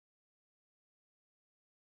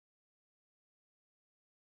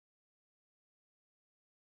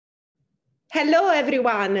Hello,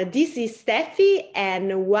 everyone. This is Steffi,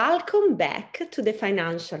 and welcome back to the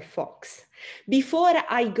Financial Fox. Before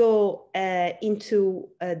I go into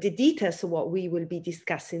the details of what we will be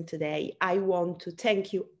discussing today, I want to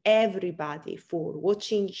thank you, everybody, for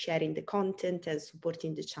watching, sharing the content, and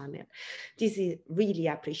supporting the channel. This is really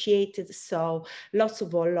appreciated. So, lots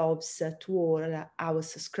of loves to all our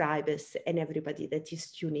subscribers and everybody that is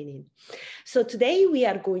tuning in. So today we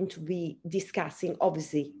are going to be discussing,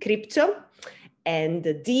 obviously, crypto and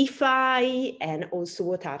DeFi, and also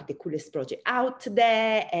what are the coolest projects out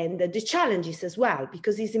there, and the challenges as well,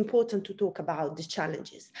 because it's important to talk about the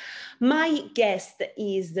challenges. My guest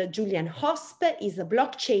is Julian Hosp. He's a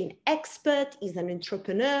blockchain expert, he's an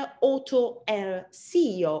entrepreneur, author, and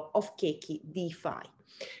CEO of Cake DeFi.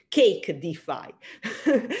 Cake DeFi.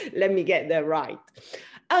 Let me get that right.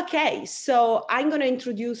 Okay, so I'm going to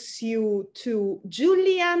introduce you to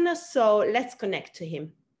Julian. So let's connect to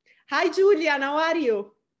him. Hi, Julian. How are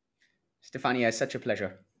you? Stefania, it's such a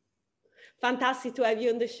pleasure. Fantastic to have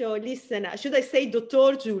you on the show. Listen, should I say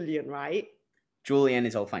Dr. Julian, right? Julian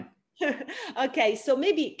is all fine. Okay, so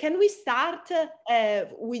maybe can we start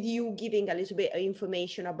with you giving a little bit of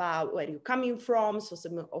information about where you're coming from, so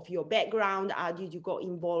some of your background, how did you got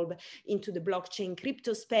involved into the blockchain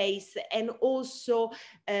crypto space, and also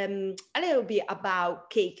a little bit about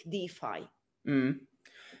Cake DeFi.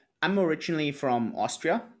 I'm originally from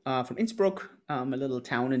Austria, from Innsbruck, a little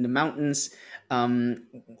town in the mountains.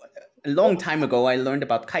 A long time ago, I learned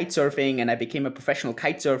about kite surfing, and I became a professional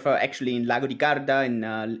kite surfer, actually in Lago di Garda in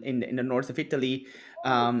the north of Italy.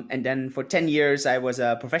 And then for 10 years, I was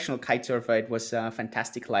a professional kite surfer. It was a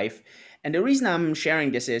fantastic life. And the reason I'm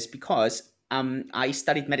sharing this is because I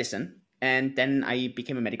studied medicine, and then I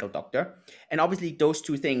became a medical doctor. And obviously, those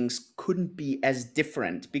two things couldn't be as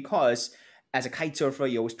different, because as a kite surfer,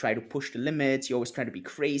 you always try to push the limits. You always try to be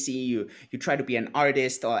crazy. You try to be an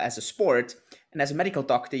artist or as a sport. And as a medical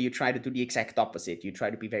doctor, you try to do the exact opposite. You try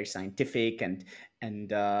to be very scientific and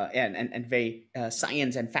very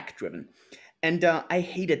science and fact driven. And I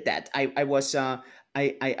hated that. I was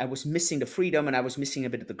missing the freedom, and I was missing a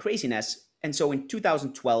bit of the craziness. And so in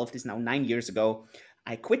 2012, this is now 9 years ago,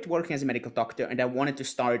 I quit working as a medical doctor, and I wanted to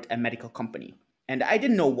start a medical company. And I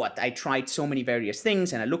didn't know what. I tried so many various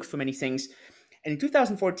things, and I looked for many things. And in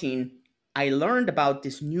 2014, I learned about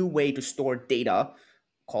this new way to store data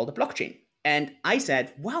called a blockchain. And I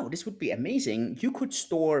said, wow, this would be amazing. You could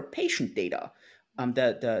store patient data,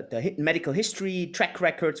 the medical history, track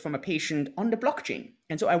records from a patient on the blockchain.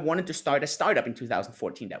 And so I wanted to start a startup in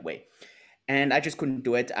 2014 that way. And I just couldn't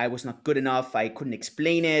do it. I was not good enough. I couldn't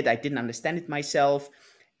explain it. I didn't understand it myself.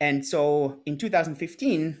 And so in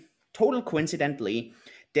 2015, total coincidentally,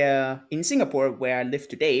 in Singapore, where I live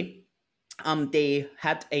today, they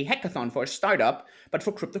had a hackathon for a startup, but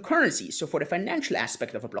for cryptocurrency, so for the financial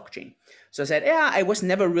aspect of a blockchain. So I said, yeah, I was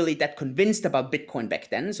never really that convinced about Bitcoin back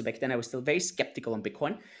then. So back then I was still very skeptical on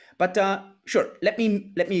Bitcoin. But sure, let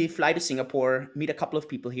me fly to Singapore, meet a couple of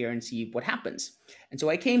people here, and see what happens. And so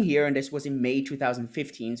I came here, and this was in May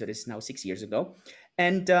 2015, so this is now 6 years ago.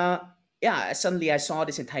 And yeah, suddenly I saw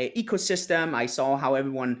this entire ecosystem. I saw how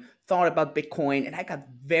everyone thought about Bitcoin, and I got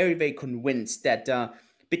very, very convinced that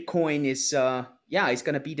Bitcoin is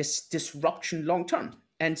going to be this disruption long term.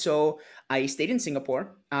 And so I stayed in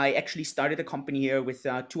Singapore. I actually started a company here with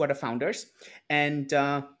two other founders, and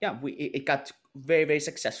it got very, very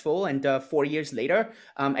successful. And 4 years later,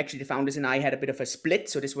 actually the founders and I had a bit of a split.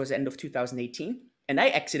 So this was end of 2018. And I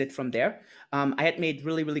exited from there. I had made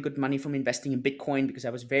really, really good money from investing in Bitcoin because I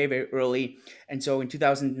was very, very early. And so in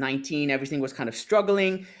 2019, everything was kind of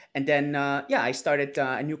struggling. And then, I started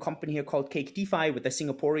a new company here called Cake DeFi with a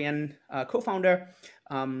Singaporean co-founder.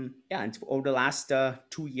 And over the last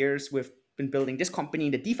 2 years, we've been building this company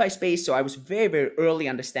in the DeFi space. So I was very, very early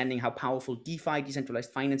understanding how powerful DeFi,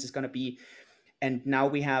 decentralized finance, is going to be. And now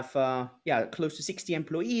we have, close to 60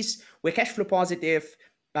 employees. We're cash flow positive.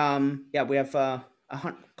 We have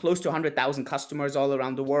close to 100,000 customers all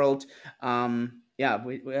around the world.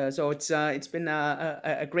 So it's been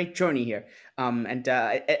a great journey here.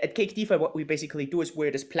 At Cake DeFi, what we basically do is we're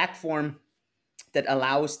this platform that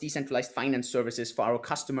allows decentralized finance services for our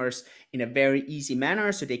customers in a very easy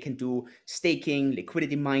manner. So they can do staking,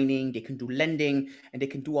 liquidity mining, they can do lending, and they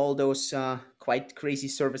can do all those quite crazy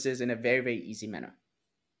services in a very, very easy manner.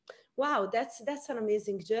 Wow, that's an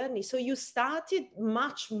amazing journey. So you started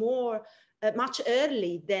much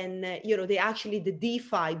early than the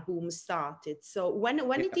DeFi boom started. So when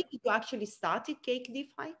did you actually started Cake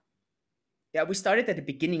DeFi? Yeah, we started at the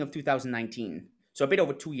beginning of 2019. So a bit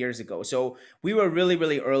over 2 years ago. So we were really,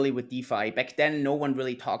 really early with DeFi. Back then, no one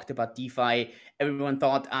really talked about DeFi. Everyone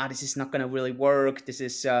thought, this is not going to really work.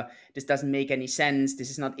 This doesn't make any sense.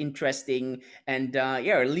 This is not interesting. And a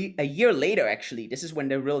year later, actually, this is when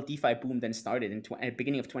the real DeFi boom then started at the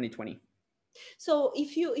beginning of 2020. So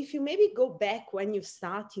if you maybe go back when you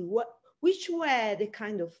started, which were the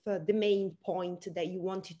kind of the main point that you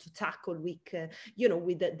wanted to tackle with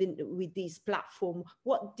with this platform?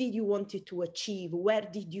 What did you wanted to achieve? Where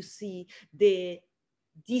did you see the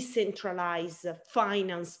decentralized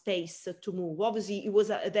finance space to move? Obviously, it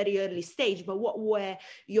was at a very early stage, but what were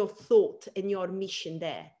your thoughts and your mission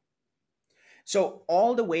there? So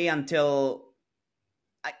all the way until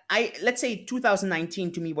I let's say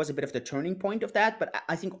 2019 to me was a bit of the turning point of that, but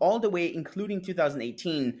I think all the way, including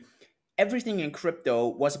 2018, everything in crypto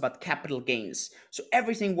was about capital gains. So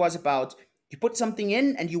everything was about you put something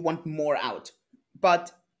in and you want more out.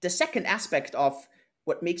 But the second aspect of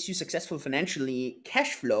what makes you successful financially,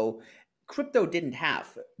 cash flow, crypto didn't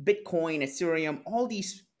have. Bitcoin, Ethereum, all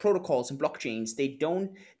these protocols and blockchains,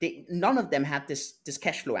 none of them had this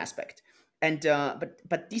cash flow aspect. And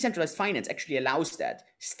but decentralized finance actually allows that.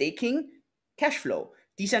 Staking, cash flow.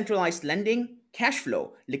 Decentralized lending, cash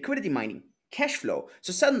flow. Liquidity mining, cash flow.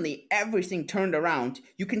 So suddenly everything turned around.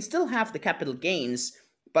 You can still have the capital gains,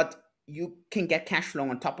 but you can get cash flow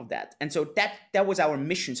on top of that. And so that was our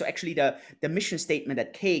mission. So actually the mission statement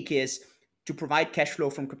at Cake is to provide cash flow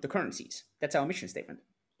from cryptocurrencies. That's our mission statement.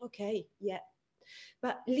 Okay, yeah.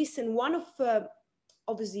 But listen, one of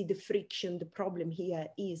obviously the friction, the problem here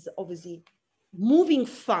is obviously moving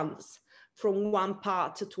funds from one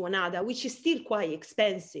part to another, which is still quite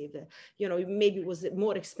expensive. Maybe it was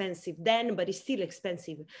more expensive then, but it's still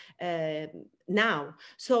expensive now.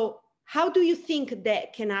 So how do you think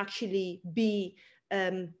that can actually be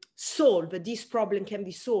solved? This problem can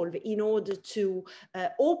be solved in order to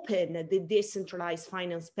open the decentralized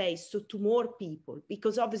finance space to more people,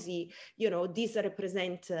 because obviously, these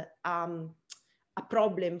represent a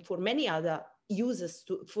problem for many other users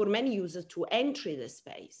to enter the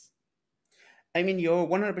space. I mean, you're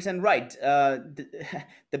 100% right.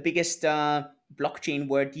 The biggest blockchain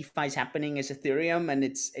where DeFi is happening is Ethereum, and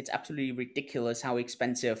it's absolutely ridiculous how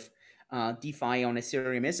expensive DeFi on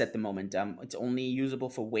Ethereum is at the moment. It's only usable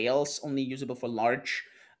for whales, only usable for large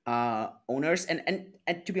owners, and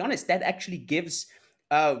to be honest, that actually gives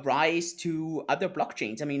rise to other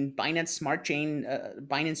blockchains. I mean, Binance Smart Chain,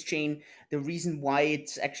 Binance Chain. The reason why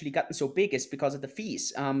it's actually gotten so big is because of the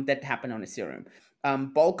fees that happen on Ethereum.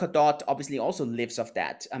 Polkadot obviously also lives off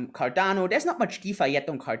that. Cardano, there's not much DeFi yet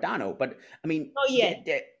on Cardano, but I mean, not yet.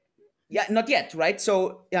 Yeah, not yet, right?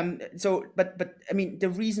 So, but I mean, the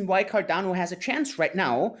reason why Cardano has a chance right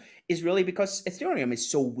now is really because Ethereum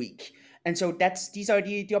is so weak, and so these are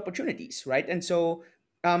the opportunities, right? And so,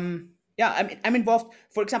 yeah, I mean, I'm involved.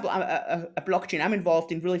 For example, a blockchain I'm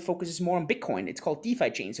involved in really focuses more on Bitcoin. It's called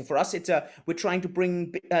DeFi Chain. So for us, we're trying to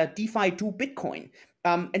bring DeFi to Bitcoin.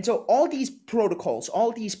 And so all these protocols,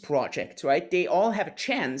 all these projects, right? They all have a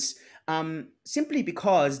chance simply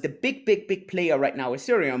because the big player right now,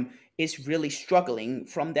 Ethereum, is really struggling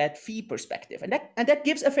from that fee perspective, and that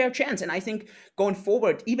gives a fair chance. And I think going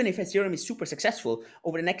forward, even if Ethereum is super successful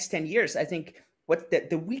over the next 10 years, I think what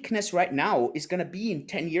the weakness right now is going to be in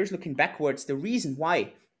 10 years looking backwards, the reason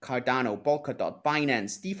why Cardano, Polkadot,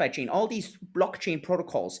 Binance, DeFi Chain, all these blockchain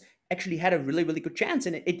protocols actually had a really, really good chance,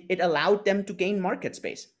 and it allowed them to gain market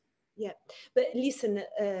space. Yeah, but listen,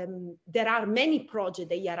 there are many projects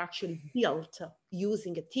that are actually built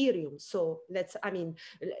using Ethereum. So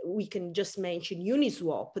we can just mention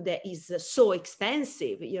Uniswap that is so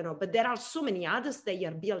expensive, but there are so many others that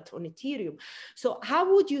are built on Ethereum. So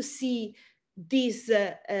how would you see this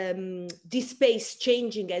space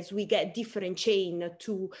changing as we get different chain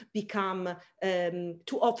to become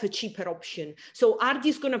to offer cheaper option? So are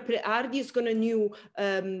these gonna new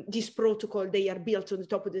this protocol they are built on the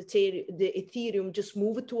top of the Ethereum just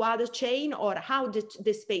move to other chain, or how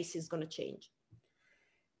the space is gonna change?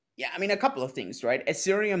 Yeah, I mean, a couple of things, right?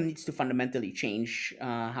 Ethereum needs to fundamentally change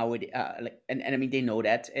how it, and I mean, they know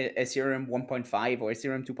that Ethereum 1.5 or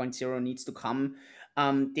Ethereum 2.0 needs to come.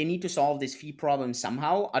 They need to solve this fee problem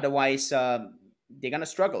somehow. Otherwise, they're going to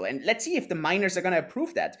struggle. And let's see if the miners are going to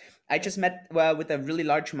approve that. I just met with a really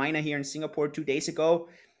large miner here in Singapore 2 days ago.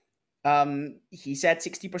 He said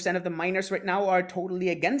 60% of the miners right now are totally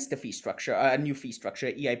against the fee structure, a new fee structure,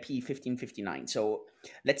 EIP 1559. So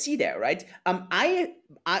let's see there, right?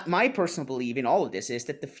 My personal belief in all of this is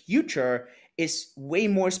that the future is way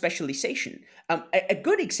more specialization. A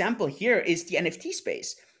good example here is the NFT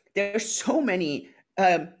space. There's so many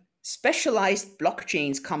specialized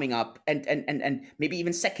blockchains coming up, and maybe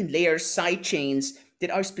even second layer side chains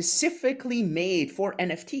that are specifically made for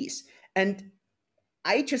NFTs. And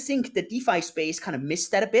I just think the DeFi space kind of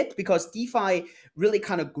missed that a bit, because DeFi really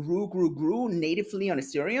kind of grew natively on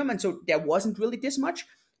Ethereum. And so there wasn't really this much.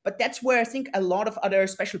 But that's where I think a lot of other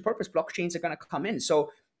special purpose blockchains are going to come in.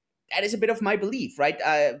 So that is a bit of my belief, right?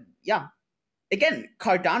 Yeah. Again,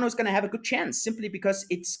 Cardano is going to have a good chance simply because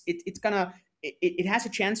it has a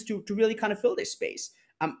chance to really kind of fill this space.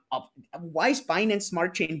 Why is Binance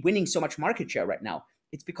Smart Chain winning so much market share right now?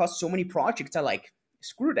 It's because so many projects are like,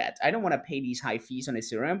 screw that. I don't want to pay these high fees on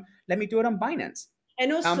Ethereum. Let me do it on Binance.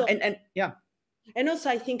 And also, and yeah. And also,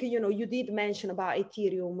 I think, you did mention about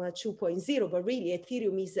Ethereum 2.0, but really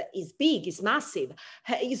Ethereum is big, is massive.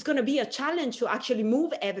 It's going to be a challenge to actually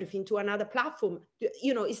move everything to another platform.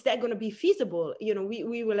 Is that going to be feasible?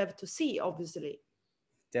 We will have to see, obviously.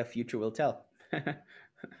 The future will tell.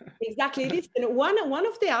 Exactly. Listen, one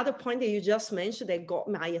of the other points that you just mentioned that got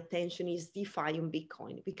my attention is DeFi on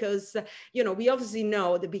Bitcoin, because we obviously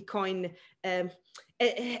know the Bitcoin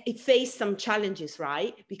it faced some challenges,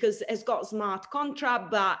 right? Because it's got smart contract,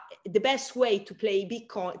 but the best way to play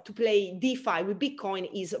Bitcoin, to play DeFi with Bitcoin,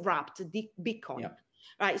 is wrapped Bitcoin. Yep.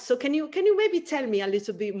 Right. So can you maybe tell me a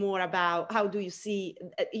little bit more about how do you see,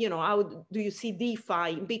 how do you see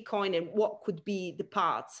DeFi, Bitcoin, and what could be the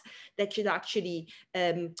parts that should actually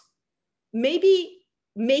maybe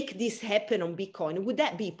make this happen on Bitcoin? Would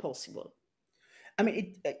that be possible? I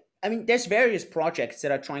mean, there's various projects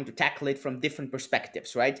that are trying to tackle it from different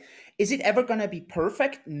perspectives, right? Is it ever going to be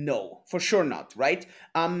perfect? No, for sure not, right?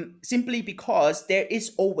 Simply because there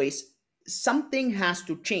is always something has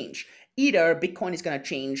to change. Either Bitcoin is going to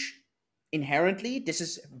change inherently. This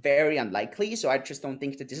is very unlikely, so I just don't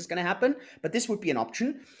think that this is going to happen, but this would be an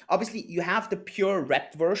option. Obviously, you have the pure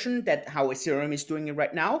wrapped version, that how Ethereum is doing it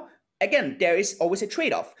right now. Again, there is always a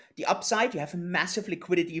trade-off. The upside, you have massive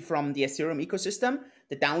liquidity from the Ethereum ecosystem.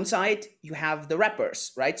 The downside, you have the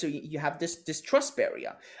wrappers, right? So you have this trust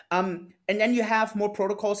barrier. And then you have more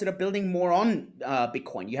protocols that are building more on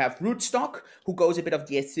Bitcoin. You have Rootstock, who goes a bit of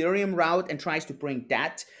the Ethereum route and tries to bring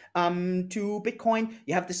that to Bitcoin.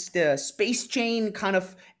 You have the Space Chain kind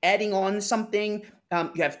of adding on something.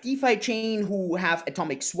 You have DeFi Chain, who have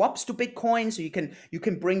atomic swaps to Bitcoin, so you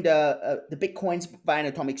can bring the Bitcoins by an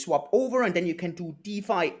atomic swap over, and then you can do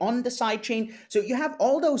DeFi on the side chain. So you have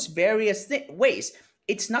all those various ways.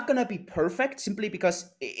 It's not going to be perfect, simply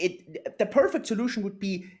because the perfect solution would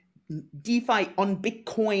be DeFi on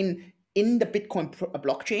Bitcoin in the Bitcoin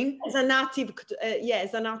blockchain. As a native,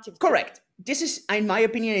 as a native. Correct. This is, in my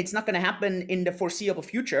opinion, it's not going to happen in the foreseeable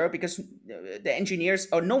future, because the engineers,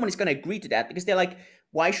 or no one is going to agree to that, because they're like,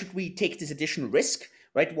 why should we take this additional risk,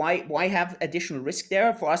 right? Why have additional risk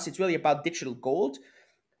there? For us, it's really about digital gold.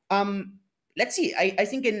 Let's see. I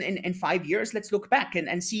think in 5 years, let's look back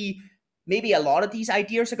and see, maybe a lot of these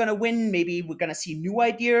ideas are going to win. Maybe we're going to see new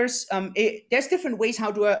ideas. There's different ways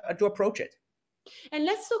how to approach it. And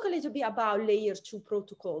let's talk a little bit about layer 2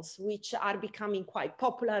 protocols, which are becoming quite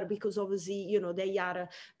popular because obviously, they are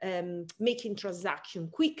making transaction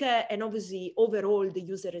quicker, and obviously overall the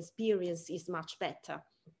user experience is much better.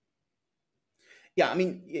 Yeah, I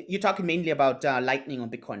mean, you're talking mainly about Lightning on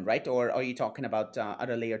Bitcoin, right? Or are you talking about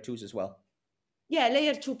other layer 2s as well? Yeah,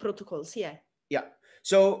 layer 2 protocols, yeah. Yeah.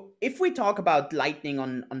 So if we talk about Lightning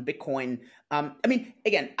on Bitcoin, I mean,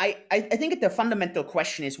 again, I think the fundamental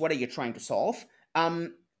question is, what are you trying to solve?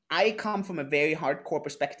 I come from a very hardcore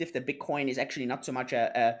perspective that Bitcoin is actually not so much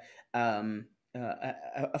a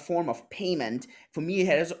form of payment. For me,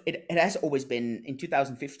 it has always been, in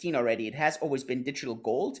 2015 already, it has always been digital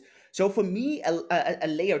gold. So for me, a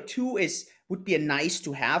layer 2 would be a nice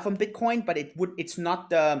to have on Bitcoin, but it's not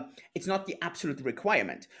the absolute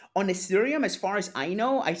requirement. On Ethereum, as far as I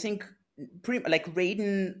know, I think like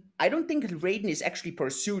Raiden, I don't think Raiden is actually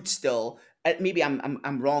pursued still. Maybe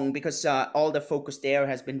I'm wrong, because all the focus there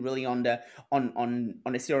has been really on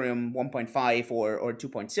Ethereum 1.5 or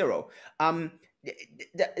 2.0.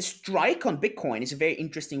 The strike on Bitcoin is a very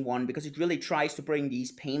interesting one, because it really tries to bring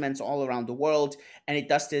these payments all around the world, and it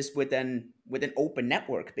does this with an open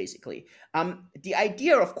network, basically. The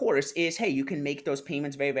idea, of course, is, hey, you can make those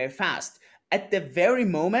payments very, very fast. At the very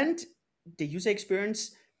moment, the user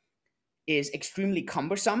experience is extremely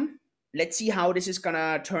cumbersome. Let's see how this is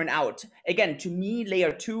gonna turn out. Again, to me,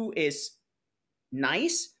 layer 2 is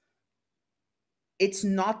nice. It's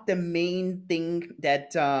not the main thing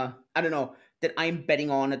that I don't know, that I'm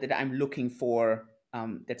betting on, that I'm looking for.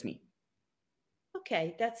 That's me.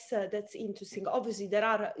 Okay, that's interesting. Obviously, there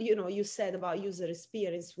are, you said about user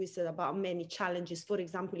experience, we said about many challenges. For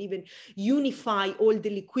example, even unify all the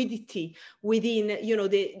liquidity within,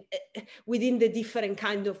 within the different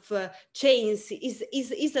kind of chains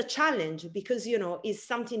is a challenge, because, is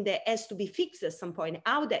something that has to be fixed at some point.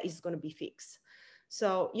 How that is going to be fixed?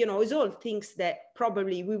 So, it's all things that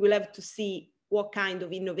probably we will have to see what kind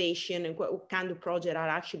of innovation and what kind of project are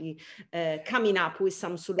actually coming up with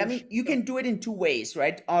some solution. I mean, you can do it in two ways,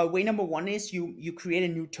 right? Way number one is you create a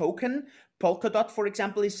new token. Polkadot, for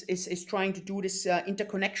example, is trying to do this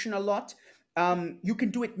interconnection a lot. You can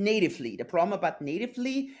do it natively. The problem about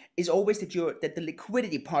natively is always that the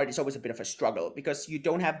liquidity part is always a bit of a struggle, because you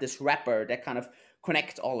don't have this wrapper that kind of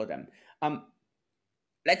connects all of them.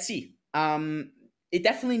 Let's see. It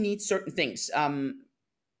definitely needs certain things.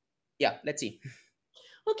 Yeah, let's see.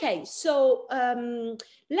 Okay, so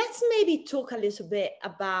let's maybe talk a little bit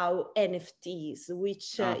about NFTs,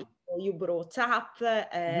 which you brought up.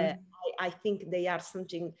 I think they are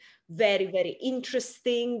something very, very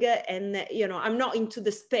interesting. And, I'm not into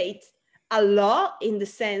the space a lot, in the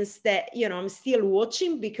sense that, I'm still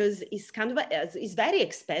watching, because it's kind of, it's very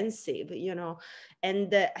expensive,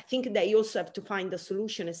 and I think they also have to find a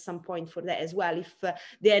solution at some point for that as well. If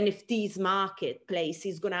the NFTs marketplace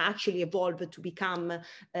is going to actually evolve to become,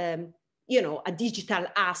 a digital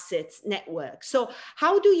assets network. So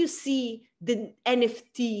how do you see the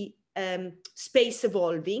NFT space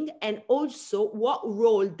evolving, and also what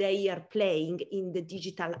role they are playing in the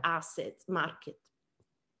digital asset market?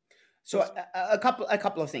 So a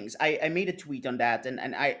couple of things. I made a tweet on that,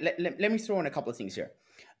 and let me throw in a couple of things here.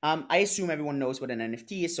 I assume everyone knows what an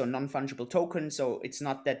NFT is, so non-fungible token. So it's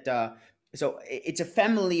not that. So it's a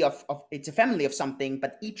family of something,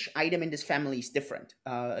 but each item in this family is different.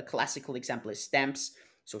 A classical example is stamps.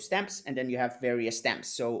 So stamps, and then you have various stamps.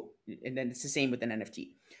 So, and then it's the same with an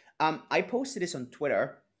NFT. I posted this on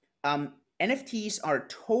Twitter. NFTs are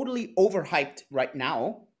totally overhyped right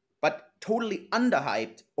now, but totally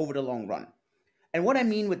underhyped over the long run. And what I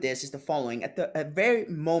mean with this is the following. At the very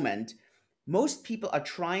moment, most people are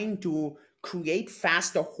trying to create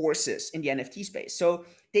faster horses in the NFT space. So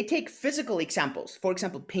they take physical examples, for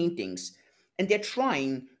example, paintings, and they're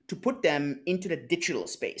trying to put them into the digital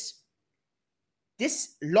space.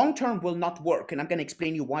 This long term will not work, and I'm going to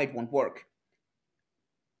explain you why it won't work.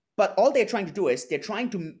 But all they're trying to do is they're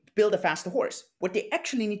trying to build a faster horse. What they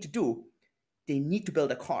actually need to do, they need to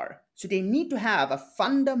build a car. So they need to have a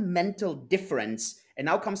fundamental difference, and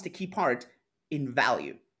now comes the key part, in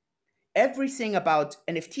value. Everything about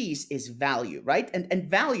NFTs is value, right? And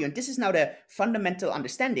value, and this is now the fundamental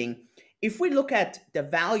understanding. If we look at the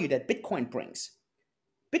value that Bitcoin brings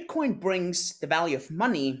the value of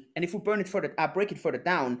money, and if we break it further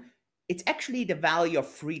down, it's actually the value of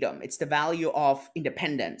freedom. It's the value of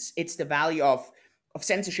independence. It's the value of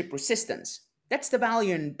censorship resistance. That's the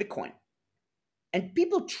value in Bitcoin. And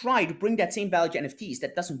people try to bring that same value to NFTs.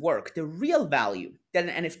 That doesn't work. The real value that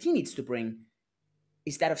an NFT needs to bring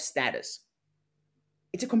is that of status.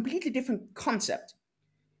 It's a completely different concept.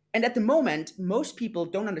 And at the moment, most people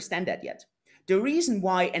don't understand that yet. The reason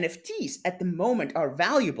why NFTs at the moment are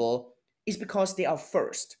valuable is because they are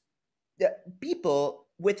first. The people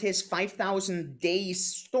with his 5,000 days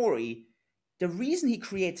story, the reason he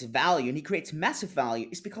creates value, and he creates massive value,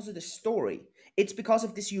 is because of the story. It's because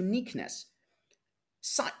of this uniqueness.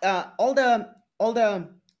 So, all the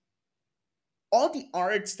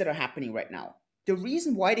arts that are happening right now, the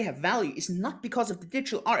reason why they have value is not because of the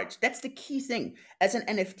digital art. That's the key thing. As an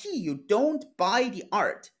NFT, you don't buy the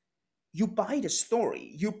art. You buy the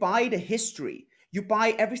story. You buy the history. You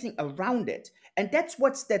buy everything around it. And that's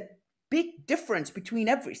what's that big difference between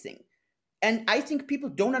everything. And I think people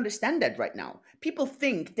don't understand that right now. People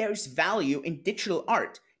think there's value in digital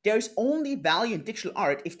art. There's only value in digital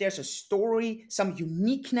art if there's a story, some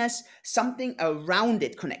uniqueness, something around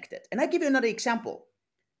it connected. And I give you another example.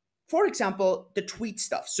 For example, the tweet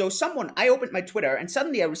stuff. So I opened my Twitter, and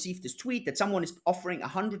suddenly I received this tweet that someone is offering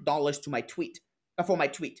 $100 to my tweet, for my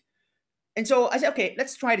tweet. And so I said, okay,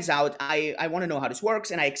 let's try this out. I want to know how this works.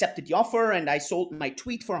 And I accepted the offer, and I sold my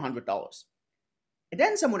tweet for $100. And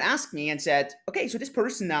then someone asked me and said, okay, so this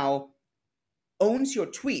person now owns your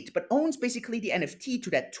tweet, but owns basically the NFT to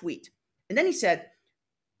that tweet. And then he said,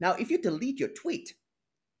 now if you delete your tweet,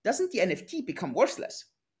 doesn't the NFT become worthless?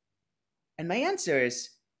 And my answer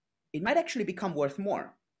is, it might actually become worth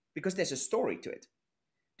more, because there's a story to it.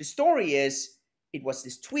 The story is, it was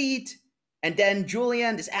this tweet, and then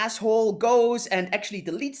Julian, this asshole, goes and actually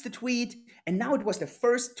deletes the tweet, and now it was the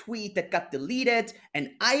first tweet that got deleted,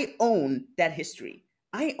 and I own that history.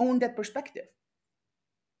 I own that perspective.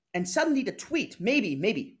 And suddenly the tweet,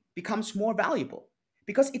 maybe, becomes more valuable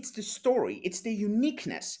because it's the story, it's the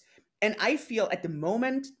uniqueness. And I feel at the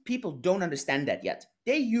moment, people don't understand that yet.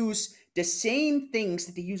 They use the same things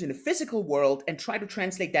that they use in the physical world and try to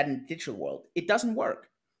translate that in the digital world. It doesn't work.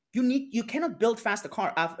 You cannot build faster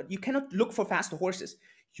car. You cannot look for faster horses.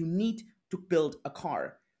 You need to build a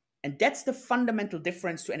car. And that's the fundamental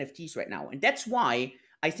difference to NFTs right now. And that's why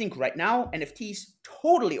I think right now NFTs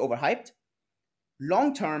totally overhyped.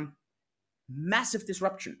 Long term, massive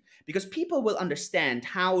disruption because people will understand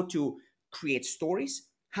how to create stories,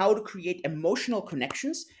 how to create emotional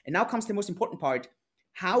connections. And now comes the most important part,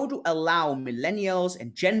 how to allow millennials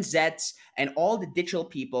and Gen Zs and all the digital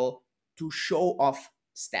people to show off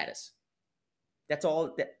status. That's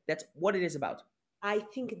all. That's what it is about. I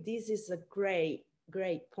think this is a great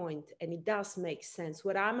point, and it does make sense.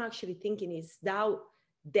 What I'm actually thinking is now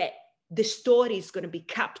that the story is going to be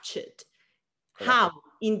captured. Correct. How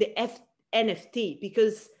in the NFT,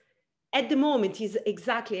 because at the moment is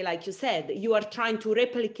exactly like you said, you are trying to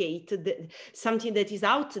replicate something that is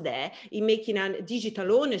out there in making a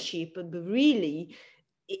digital ownership, but really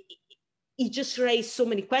it just raised so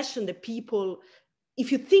many questions that people,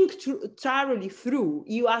 if you think thoroughly through,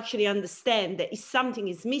 you actually understand that if something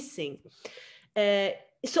is missing.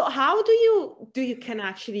 So how do you can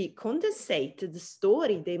actually condensate the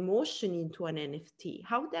story, the emotion into an NFT?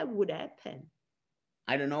 How that would happen?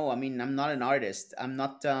 I don't know. I mean, I'm not an artist. I'm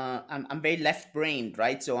not. I'm very left-brained,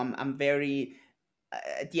 right? So I'm very.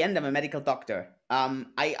 At the end, I'm a medical doctor.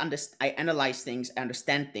 I understand. I analyze things. I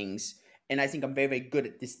understand things, and I think I'm very good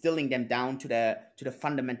at distilling them down to the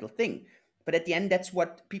fundamental thing. But at the end, that's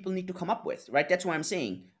what people need to come up with, right? That's why I'm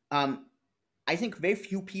saying. I think very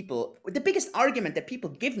few people. The biggest argument that people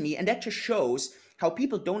give me, and that just shows how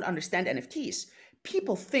people don't understand NFTs.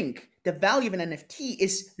 People think the value of an NFT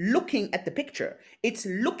is looking at the picture. It's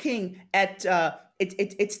looking at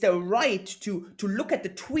it's the right to look at the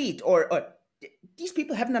tweet or these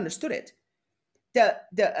people haven't understood it. The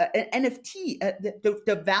NFT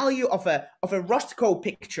the value of a Roscoe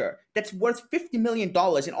picture that's worth $50 million,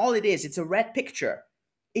 and all it is, it's a red picture.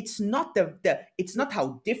 It's not it's not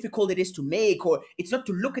how difficult it is to make, or it's not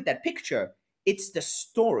to look at that picture. It's the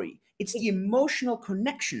story. It's the emotional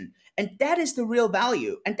connection. And that is the real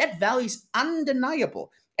value. And that value is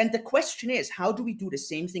undeniable. And the question is, how do we do the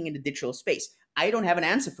same thing in the digital space? I don't have an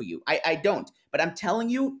answer for you. I don't. But I'm telling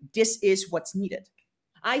you, this is what's needed.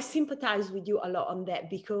 I sympathize with you a lot on that,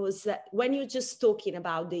 because when you're just talking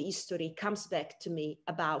about the history, it comes back to me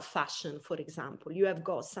about fashion, for example. You have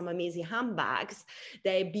got some amazing handbags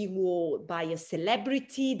that have been worn by a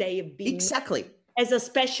celebrity. They have been exactly as a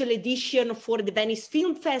special edition for the Venice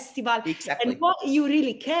Film Festival. Exactly. And what you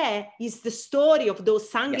really care is the story of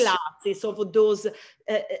those sunglasses, yes. Of those,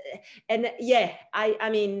 and yeah, I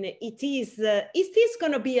mean, it is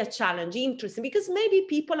going to be a challenge, interesting, because maybe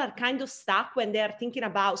people are kind of stuck when they're thinking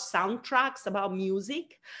about soundtracks, about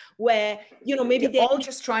music, where, you know, maybe they're all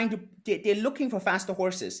just trying to, they're looking for faster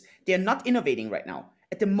horses. They're not innovating right now.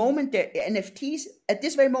 At the moment, the NFTs, at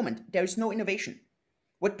this very moment, there is no innovation.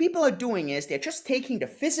 What people are doing is they're just taking the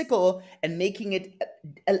physical and making it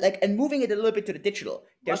and moving it a little bit to the digital.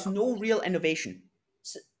 There's no real innovation.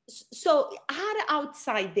 So are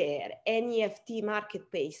outside there any NFT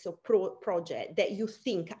marketplace or project that you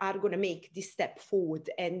think are going to make this step forward,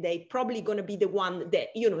 and they probably going to be the one that,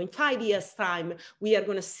 you know, in 5 years time, we are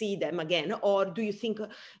going to see them again? Or do you think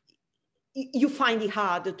you find it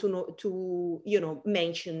hard to you know,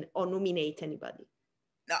 mention or nominate anybody?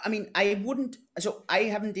 I mean, I wouldn't. So I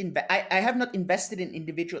haven't. I have not invested in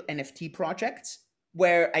individual NFT projects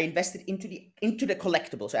where I invested into the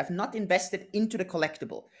collectible. So I've not invested into the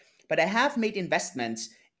collectible, but I have made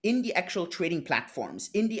investments in the actual trading platforms,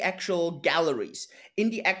 in the actual galleries, in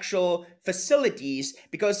the actual facilities,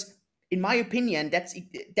 because in my opinion,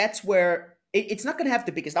 that's where it's not going to have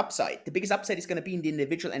the biggest upside. The biggest upside is going to be in the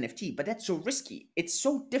individual NFT, but that's so risky. It's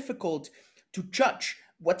so difficult to judge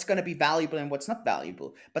what's going to be valuable and what's not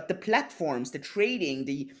valuable. But the platforms, the trading,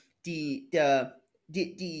 the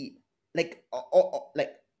like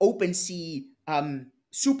OpenSea,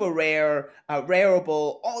 super rare,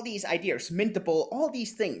 rareable, all these ideas, mintable, all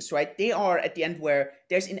these things, right? They are at the end where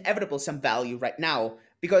there's inevitable some value right now,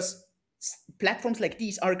 because platforms like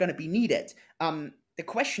these are going to be needed. The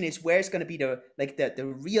question is, where's going to be the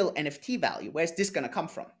real NFT value? Where's this going to come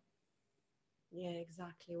from? Yeah,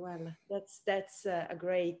 exactly. Well, that's a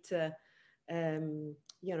great, you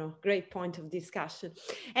know, great point of discussion.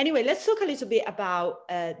 Anyway, let's talk a little bit about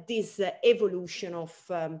this evolution of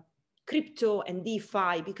crypto and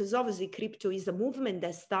DeFi, because obviously crypto is a movement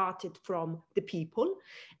that started from the people,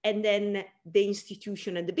 and then the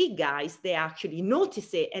institution and the big guys, they actually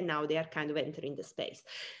notice it, and now they are kind of entering the space.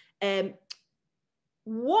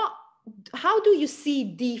 How do you see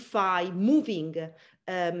DeFi moving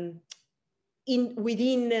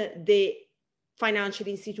within the financial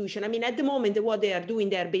institution? I mean, at the moment, what they are doing,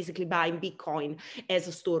 they are basically buying Bitcoin as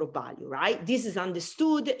a store of value, right? This is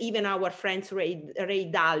understood. Even our friend Ray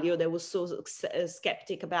Dalio, that was so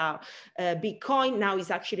skeptic about Bitcoin, now is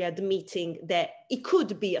actually admitting that it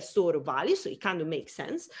could be a store of value, so it kind of makes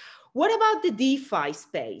sense. What about the DeFi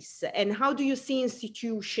space, and how do you see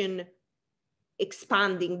institution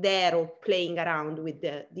expanding there or playing around with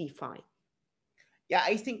the DeFi? Yeah,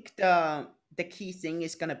 I think the key thing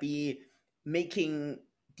is going to be making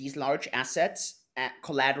these large assets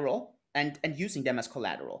collateral and using them as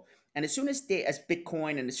collateral. And as soon as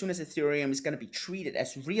Bitcoin and as soon as Ethereum is going to be treated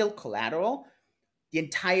as real collateral, the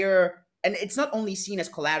entire, and it's not only seen as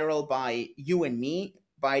collateral by you and me,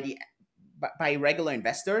 by regular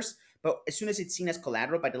investors, but as soon as it's seen as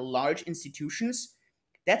collateral by the large institutions,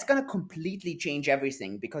 that's going to completely change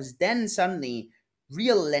everything, because then suddenly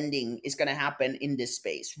real lending is going to happen in this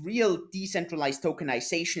space. Real decentralized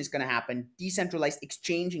tokenization is going to happen. Decentralized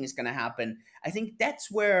exchanging is going to happen. I think that's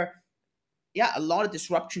where, yeah, a lot of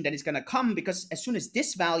disruption that is going to come, because as soon as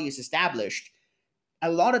this value is established, a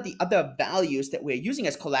lot of the other values that we're using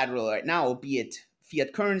as collateral right now, be it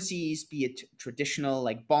fiat currencies, be it traditional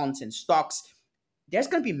like bonds and stocks, there's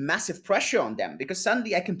going to be massive pressure on them, because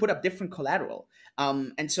suddenly I can put up different collateral.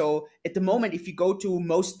 And so at the moment, if you go to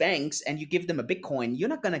most banks and you give them a Bitcoin, you're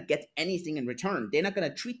not going to get anything in return. They're not going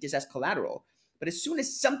to treat this as collateral. But as soon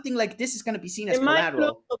as something like this is going to be seen as collateral, might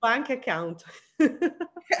close a bank account.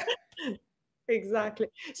 Exactly.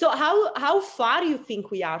 So how far you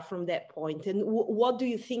think we are from that point, and what do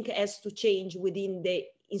you think has to change within the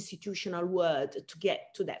institutional world to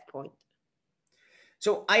get to that point?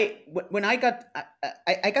 So when I got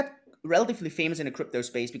relatively famous in the crypto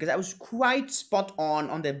space because I was quite spot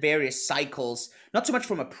on the various cycles, not so much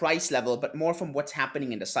from a price level, but more from what's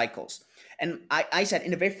happening in the cycles. And I said in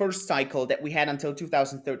the very first cycle that we had until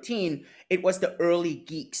 2013, it was the early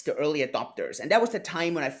geeks, the early adopters. And that was the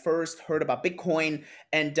time when I first heard about Bitcoin.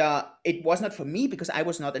 And it was not for me because I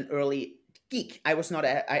was not an early geek.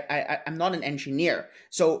 I'm not an engineer.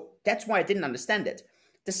 So that's why I didn't understand it.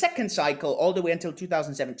 The second cycle, all the way until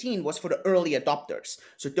 2017, was for the early adopters.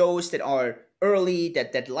 So those that are early,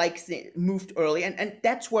 that moved early. And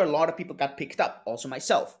that's where a lot of people got picked up, also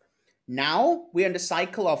myself. Now we're in the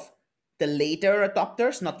cycle of the later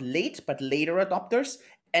adopters, not late, but later adopters,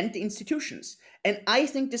 and the institutions. And I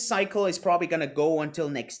think this cycle is probably going to go until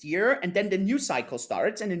next year. And then the new cycle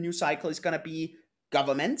starts, and the new cycle is going to be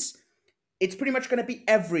governments. It's pretty much going to be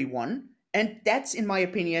everyone. And that's, in my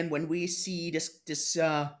opinion, when we see this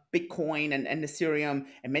Bitcoin and Ethereum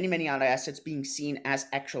and many other assets being seen as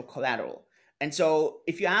actual collateral. And so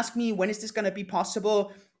if you ask me, when is this going to be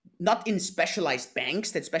possible? Not in specialized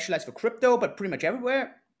banks that specialize for crypto, but pretty much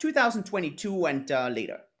everywhere, 2022 and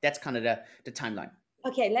later. That's kind of the timeline.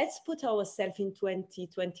 Okay, let's put ourselves in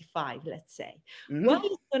 2025, let's say. Mm-hmm. What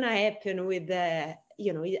is going to happen with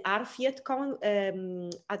are fiat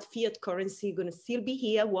currency going to still be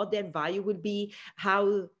here? What their value will be?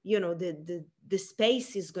 How, the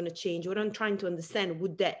space is going to change? What I'm trying to understand,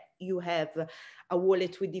 would that you have a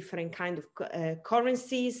wallet with different kind of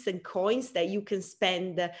currencies and coins that you can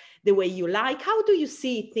spend the way you like? How do you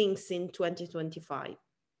see things in 2025?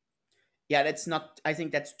 Yeah, I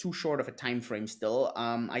think that's too short of a time frame still.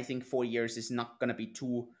 I think 4 years is not going to be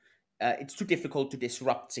it's too difficult to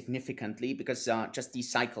disrupt significantly because just these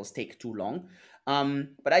cycles take too long.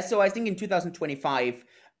 But I think in 2025,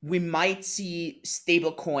 we might see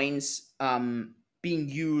stable coins being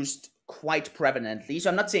used quite prevalently. So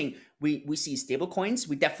I'm not saying we see stable coins.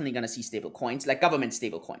 We're definitely going to see stable coins, like government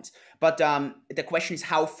stable coins. But the question is,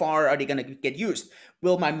 how far are they going to get used?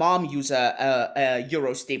 Will my mom use a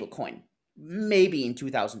euro stable coin? Maybe in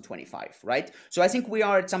 2025, right? So I think we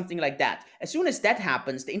are at something like that. As soon as that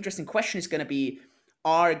happens, the interesting question is going to be,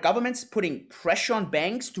 are governments putting pressure on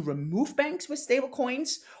banks to remove banks with stable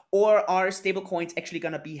coins, or are stable coins actually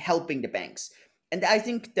going to be helping the banks? And I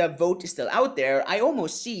think the vote is still out there. I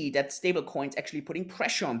almost see that stable coins actually putting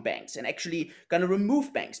pressure on banks and actually going to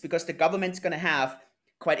remove banks, because the government's going to have,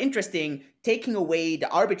 quite interesting, taking away the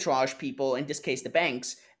arbitrage people, in this case the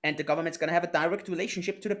banks, and the government's going to have a direct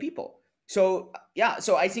relationship to the people. So yeah,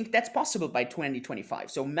 so I think that's possible by 2025.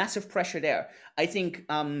 So massive pressure there. I think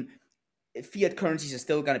fiat currencies are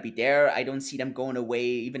still going to be there. I don't see them going away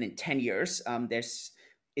even in 10 years. There's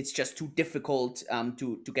it's just too difficult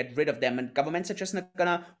to get rid of them, and governments are just not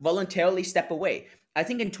gonna voluntarily step away. I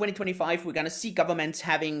think in 2025 we're gonna see governments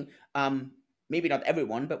having maybe not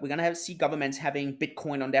everyone, but we're gonna see governments having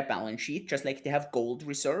Bitcoin on their balance sheet, just like they have gold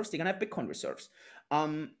reserves. They're gonna have Bitcoin reserves.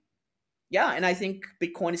 Yeah, and I think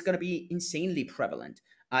Bitcoin is gonna be insanely prevalent.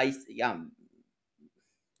 Yeah.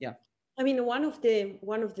 I mean, one of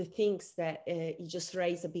the things that you just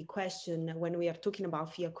raised a big question when we are talking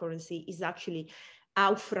about fiat currency is actually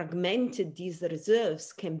how fragmented these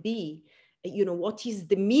reserves can be. What is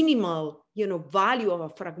the minimal, value of a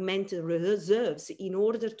fragmented reserves in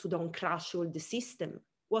order to don't crash all the system?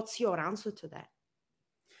 What's your answer to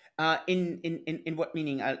that? In what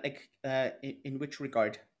meaning? In which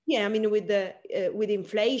regard? Yeah, I mean, with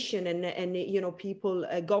inflation and people,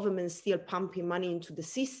 governments still pumping money into the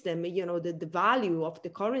system, the value of the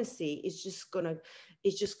currency is just gonna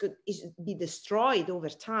be destroyed over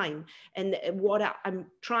time. And what I'm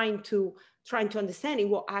trying to understand is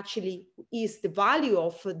what actually is the value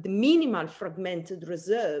of the minimal fragmented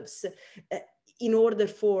reserves in order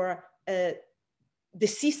for the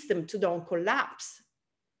system to don't collapse.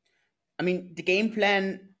 I mean, the game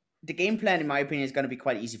plan, in my opinion, is going to be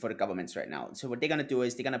quite easy for the governments right now. So what they're going to do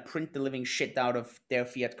is they're going to print the living shit out of their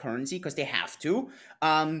fiat currency because they have to.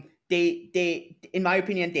 They, in my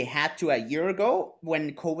opinion, they had to a year ago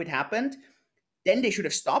when COVID happened. Then they should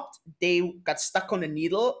have stopped. They got stuck on the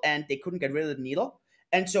needle and they couldn't get rid of the needle.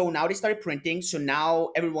 And so now they started printing. So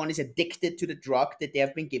now everyone is addicted to the drug that they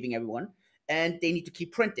have been giving everyone, and they need to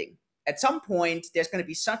keep printing. At some point, there's going to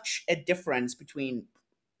be such a difference between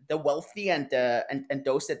the wealthy and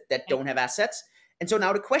those that don't have assets. And so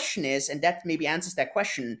now the question is, and that maybe answers that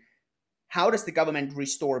question, how does the government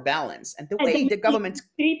restore balance? And the way the government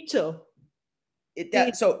crypto.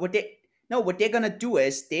 So what they're gonna do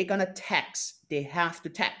is they're gonna tax. They have to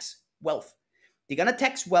tax wealth. They're gonna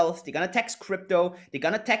tax wealth. They're gonna tax crypto. They're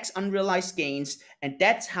gonna tax unrealized gains, and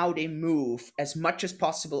that's how they move as much as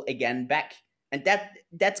possible again back. And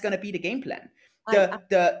that's gonna be the game plan.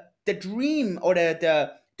 The dream or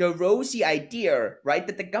the rosy idea, right,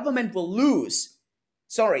 that the government will lose.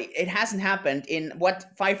 Sorry, it hasn't happened in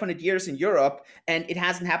 500 years in Europe, and it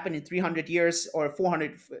hasn't happened in 300 years or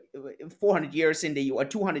 400 years in the or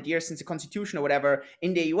 200 years since the Constitution or whatever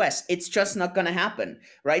in the US. It's just not going to happen,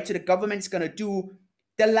 right? So the government's going to do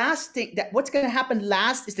the last thing. That what's going to happen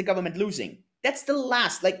last is the government losing. That's the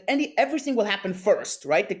last. Like everything will happen first,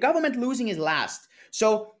 right? The government losing is last.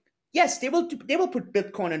 So yes, they will put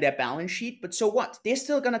Bitcoin on their balance sheet, but so what? They're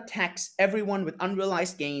still going to tax everyone with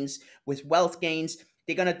unrealized gains, with wealth gains.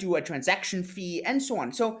 They're going to do a transaction fee and so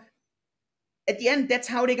on. So at the end, that's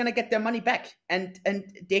how they're going to get their money back. And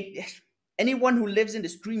anyone who lives in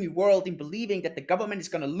this dreamy world in believing that the government is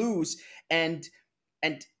going to lose and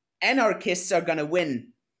anarchists are going to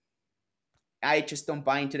win, I just don't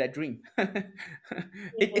buy into that dream.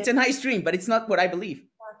 It's a nice dream, but it's not what I believe.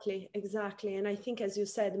 Exactly. And I think, as you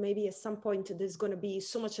said, maybe at some point there's going to be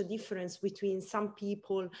so much a difference between some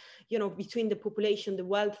people, between the population, the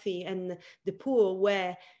wealthy and the poor,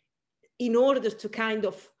 where in order to kind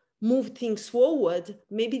of move things forward,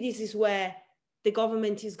 maybe this is where the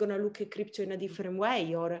government is going to look at crypto in a different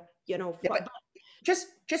way, or,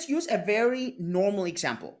 just use a very normal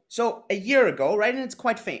example. So a year ago, right, and it's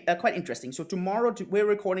quite interesting. So tomorrow, we're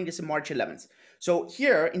recording this on March 11th. So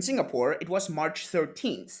here in Singapore, it was March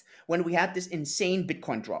 13th when we had this insane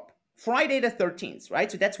Bitcoin drop. Friday the 13th,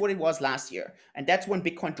 right? So that's what it was last year. And that's when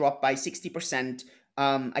Bitcoin dropped by 60%.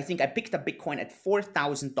 I think I picked up Bitcoin at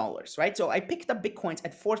 $4,000, right? So I picked up Bitcoins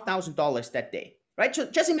at $4,000 that day, right? So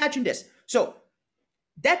just imagine this. So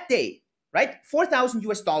that day, right, $4,000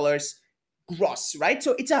 US gross, right?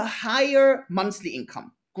 So it's a higher monthly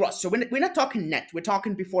income gross. So we're not talking net, we're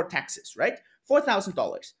talking before taxes, right?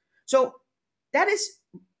 $4,000. So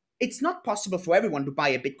it's not possible for everyone to buy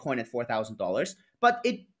a Bitcoin at $4,000, but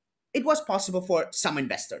it was possible for some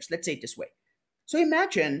investors. Let's say it this way. So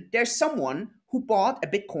imagine there's someone who bought a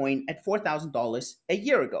Bitcoin at $4,000 a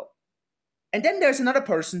year ago. And then there's another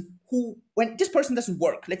person when this person doesn't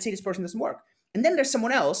work, let's say this person doesn't work. And then there's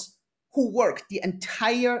someone else who worked the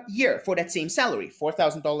entire year for that same salary,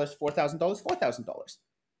 $4,000, $4,000, $4,000.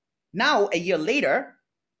 Now, a year later,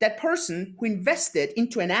 that person who invested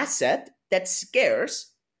into an asset that's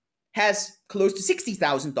scarce has close to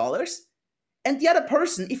 $60,000. And the other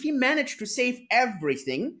person, if he managed to save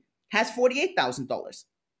everything, has $48,000.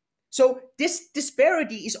 So this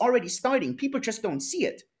disparity is already starting. People just don't see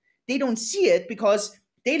it. They don't see it because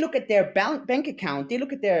they look at their bank account, they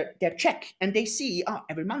look at their check, and they see,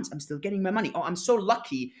 every month I'm still getting my money. Oh, I'm so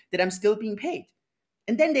lucky that I'm still being paid.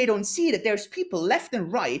 And then they don't see that there's people left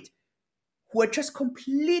and right who are just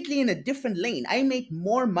completely in a different lane. I made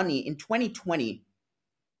more money in 2020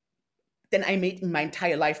 than I made in my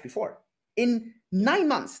entire life before. In 9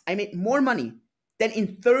 months, I made more money than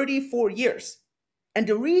in 34 years. And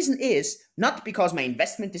the reason is not because my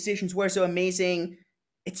investment decisions were so amazing,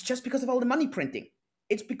 it's just because of all the money printing.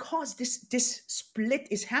 It's because this split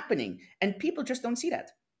is happening and people just don't see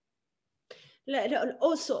that.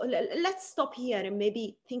 Also, let's stop here and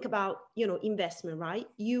maybe think about, investment, right?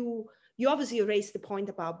 You obviously raised the point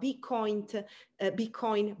about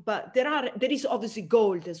Bitcoin, but there is obviously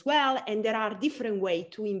gold as well, and there are different ways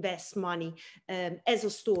to invest money as a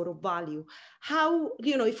store of value. How,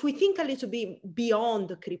 if we think a little bit beyond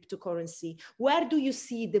the cryptocurrency, where do you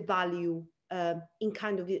see the value in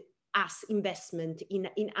kind of as investment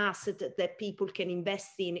in asset that people can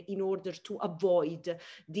invest in order to avoid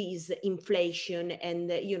this inflation and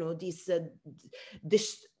this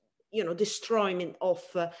destroyment of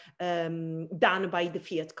done by the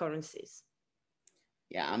fiat currencies?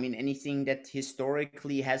 Yeah, I mean, anything that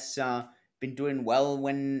historically has been doing well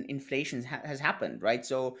when inflation has happened, right?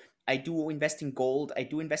 So I do invest in gold, I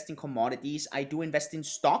do invest in commodities, I do invest in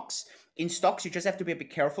stocks. In stocks, you just have to be a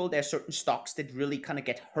bit careful. There are certain stocks that really kind of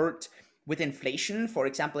get hurt with inflation. For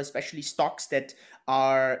example, especially stocks that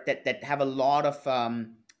have a lot of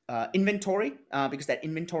inventory, because that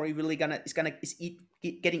inventory really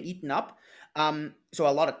getting eaten up. So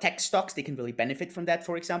a lot of tech stocks, they can really benefit from that,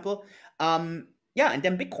 for example. Yeah, and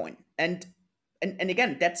then Bitcoin. And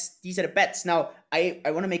again, these are the bets. Now, I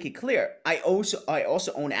want to make it clear. I also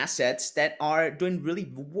own assets that are doing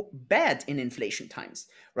really bad in inflation times,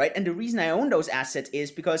 right? And the reason I own those assets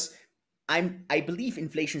is because I believe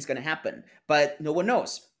inflation is going to happen, but no one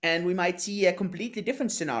knows, and we might see a completely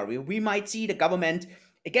different scenario. We might see the government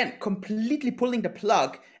again completely pulling the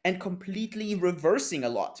plug and completely reversing a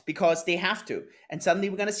lot because they have to, and suddenly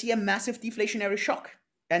we're going to see a massive deflationary shock.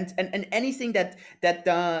 And anything that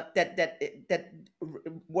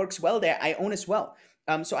works well there, I own as well.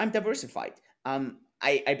 So I'm diversified.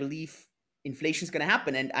 I believe inflation is going to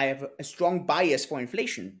happen, and I have a strong bias for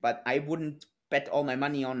inflation, but I wouldn't bet all my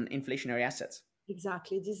money on inflationary assets.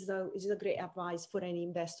 Exactly. This is a great advice for any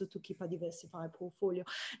investor to keep a diversified portfolio.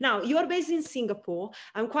 Now, you are based in Singapore.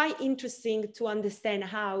 I'm quite interested to understand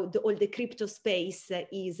how all the crypto space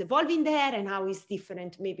is evolving there and how it's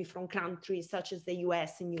different maybe from countries such as the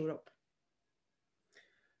US and Europe.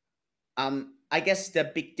 I guess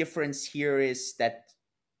the big difference here is that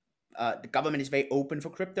the government is very open for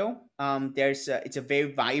crypto. It's a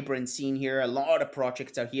very vibrant scene here. A lot of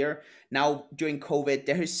projects are here now. During COVID,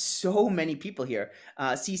 there is so many people here.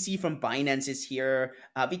 CC from Binance is here.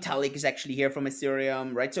 Vitalik is actually here from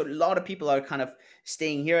Ethereum, right? So a lot of people are kind of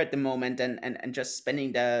staying here at the moment and just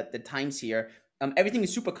spending the times here. Everything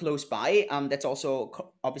is super close by. That's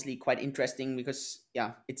also obviously quite interesting because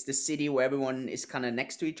yeah, it's the city where everyone is kind of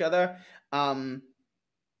next to each other.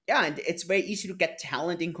 Yeah, and it's very easy to get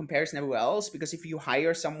talent in comparison everywhere else, because if you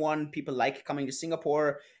hire someone, people like coming to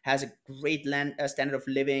Singapore, has a great standard of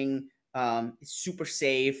living, it's super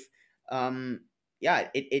safe. Yeah,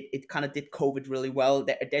 it kind of did COVID really well.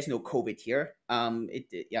 There's no COVID here.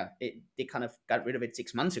 They kind of got rid of it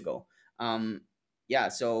 6 months ago. Yeah,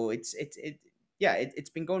 so it's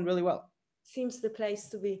been going really well. Seems the place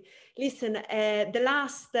to be. Listen, the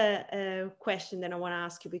last question that I want to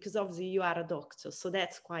ask you, because obviously you are a doctor, so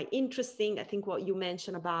that's quite interesting. I think what you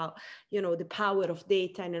mentioned about, the power of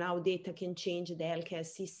data and how data can change the healthcare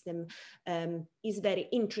system is very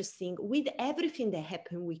interesting. With everything that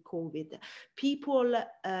happened with COVID, people,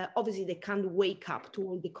 obviously they can't wake up to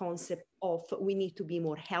all the concept of we need to be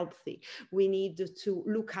more healthy. We need to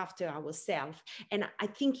look after ourselves. And I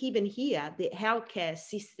think even here, the healthcare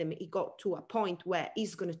system, it got to a point where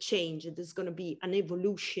it's going to change. There's going to be an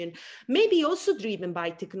evolution, maybe also driven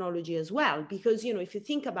by technology as well. Because, if you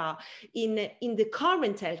think about in the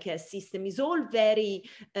current healthcare system, it's all very,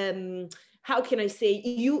 how can I say,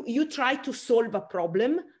 you try to solve a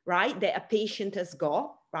problem, right, that a patient has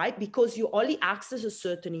got, right, because you only access a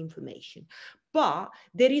certain information. But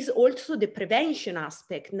there is also the prevention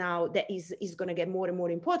aspect now that is going to get more and more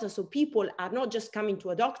important. So people are not just coming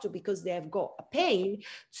to a doctor because they have got a pain,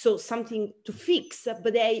 so something to fix,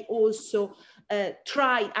 but they also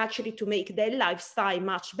try actually to make their lifestyle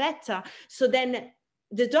much better. So then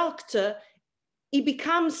the doctor, it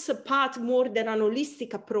becomes a part more than an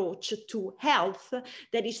holistic approach to health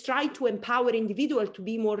that is trying to empower individuals to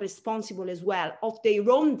be more responsible as well of their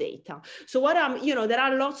own data. So there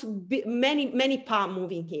are many parts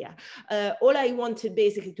moving here. All I wanted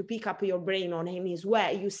basically to pick up your brain on him is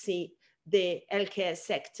where you see the healthcare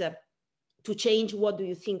sector to change? What do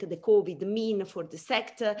you think the COVID mean for the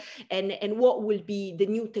sector, and what will be the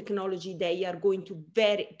new technology they are going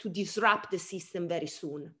to disrupt the system very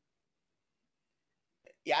soon?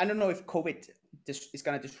 Yeah, I don't know if COVID is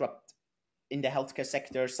going to disrupt in the healthcare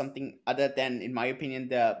sector something other than, in my opinion,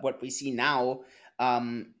 what we see now.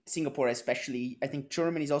 Singapore especially, I think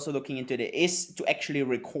Germany is also looking into it, is to actually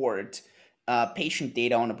record patient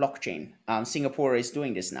data on a blockchain. Singapore is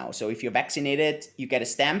doing this now. So if you're vaccinated, you get a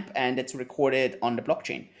stamp and it's recorded on the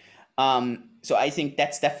blockchain. So I think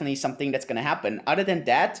that's definitely something that's going to happen. Other than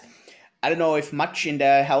that, I don't know if much in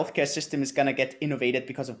the healthcare system is going to get innovated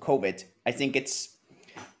because of COVID.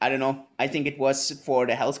 I don't know. I think it was for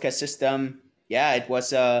the healthcare system. Yeah, it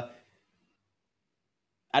was. I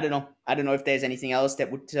don't know. I don't know if there's anything else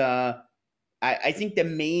that would. I think the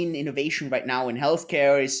main innovation right now in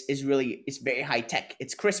healthcare is very high tech.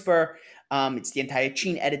 It's CRISPR. It's the entire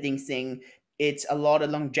gene editing thing. It's a lot of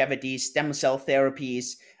longevity, stem cell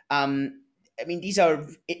therapies. I mean,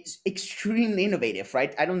 it's extremely innovative,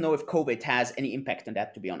 right? I don't know if COVID has any impact on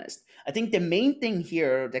that, to be honest. I think the main thing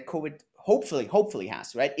here that COVID hopefully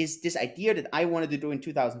has, right, is this idea that I wanted to do in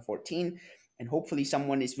 2014, and hopefully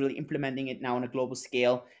someone is really implementing it now on a global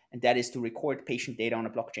scale, and that is to record patient data on a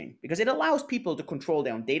blockchain, because it allows people to control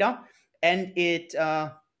their own data, and it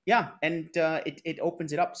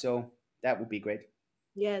opens it up. So that would be great.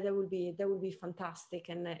 Yeah, that would be fantastic.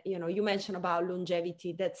 And you mentioned about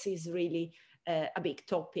longevity. That is really a big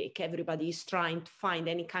topic. Everybody is trying to find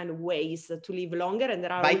any kind of ways to live longer, and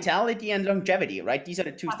there are vitality and longevity, right? These are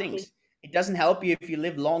the two things. It doesn't help you if you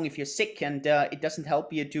live long if you're sick, and it doesn't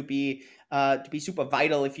help you to be super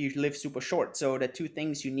vital if you live super short. So the two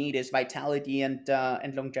things you need is vitality and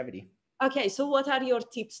longevity. Okay, so what are your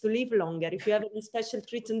tips to live longer? If you have any special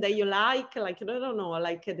treatment that you like I don't know,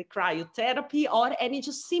 like the cryotherapy, or any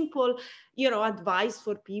just simple, advice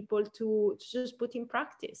for people to just put in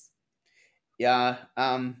practice? Yeah,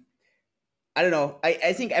 I don't know.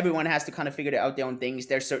 I think everyone has to kind of figure out their own things.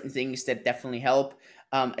 There's certain things that definitely help.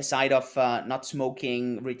 Aside of not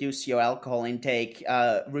smoking, reduce your alcohol intake,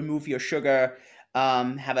 remove your sugar,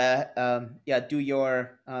 do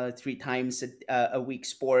your 3 times a week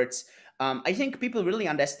sports. I think people really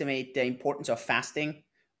underestimate the importance of fasting.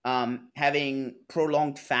 Having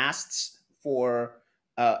prolonged fasts for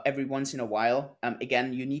every once in a while.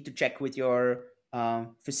 Again, you need to check with your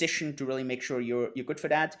physician to really make sure you're good for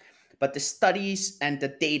that. But the studies and the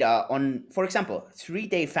data on, for example,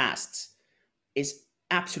 3-day fasts is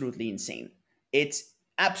absolutely insane. It's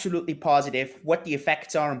absolutely positive what the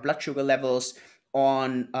effects are on blood sugar levels,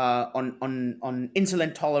 on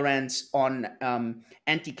insulin tolerance, on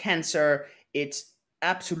anti-cancer. It's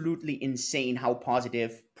absolutely insane how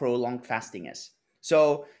positive prolonged fasting is.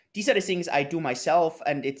 So these are the things I do myself,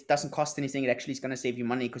 and it doesn't cost anything. It actually is going to save you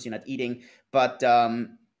money because you're not eating. But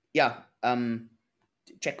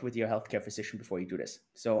check with your healthcare physician before you do this.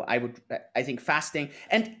 So I think fasting,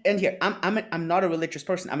 and here I'm not a religious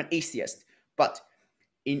person. I'm an atheist, but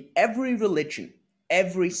in every religion,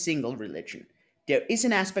 every single religion, there is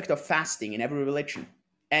an aspect of fasting in every religion,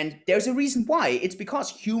 and there's a reason why. It's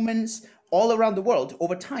because humans all around the world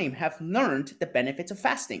over time have learned the benefits of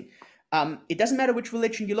fasting. It doesn't matter which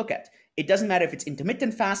religion you look at. It doesn't matter if it's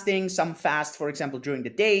intermittent fasting. Some fast, for example, during the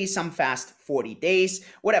day. Some fast 40 days,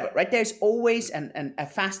 whatever, right? There's always a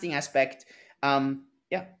fasting aspect.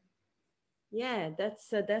 Yeah,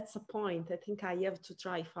 that's a point. I think I have to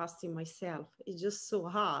try fasting myself. It's just so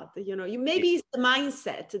hard. Maybe it's the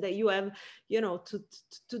mindset that you have, to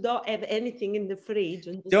not have anything in the fridge.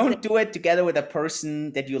 And don't do it together with a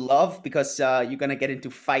person that you love, because you're going to get into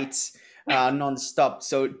fights non-stop.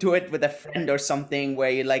 So do it with a friend or something where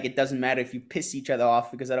you it doesn't matter if you piss each other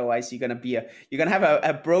off, because otherwise you're gonna have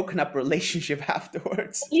a broken up relationship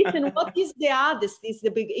afterwards. Listen, what is the hardest? Is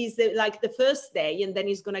the first day, and then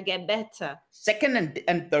it's gonna get better? Second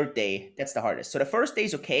and third day, that's the hardest. So the first day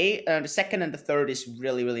is okay. The second and the third is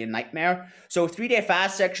really, really a nightmare. So 3-day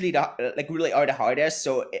fasts actually really are the hardest.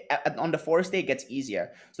 So on the fourth day it gets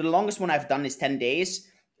easier. So the longest one I've done is 10 days.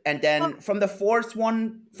 And then from the fourth to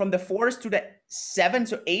the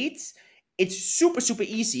 7th or 8th, it's super, super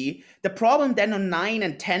easy. The problem then on 9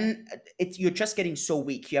 and 10, you're just getting so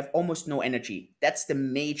weak. You have almost no energy. That's the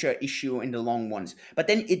major issue in the long ones. But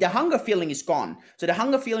then the hunger feeling is gone. So the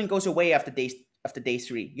hunger feeling goes away after day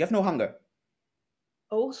 3. You have no hunger.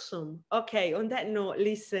 Awesome. Okay, on that note,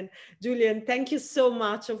 listen, Julian, thank you so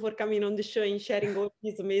much for coming on the show and sharing all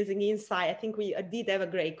these amazing insight. I think we did have a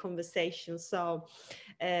great conversation. So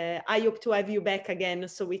I hope to have you back again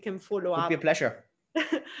so we can follow up. It would be a pleasure.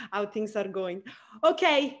 How things are going.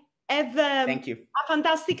 Okay, have thank you. A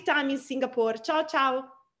fantastic time in Singapore. Ciao, ciao.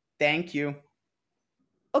 Thank you.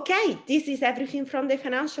 Okay, this is everything from the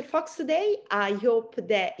Financial Fox today. I hope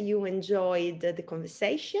that you enjoyed the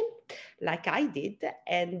conversation like I did,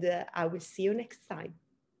 and I will see you next time.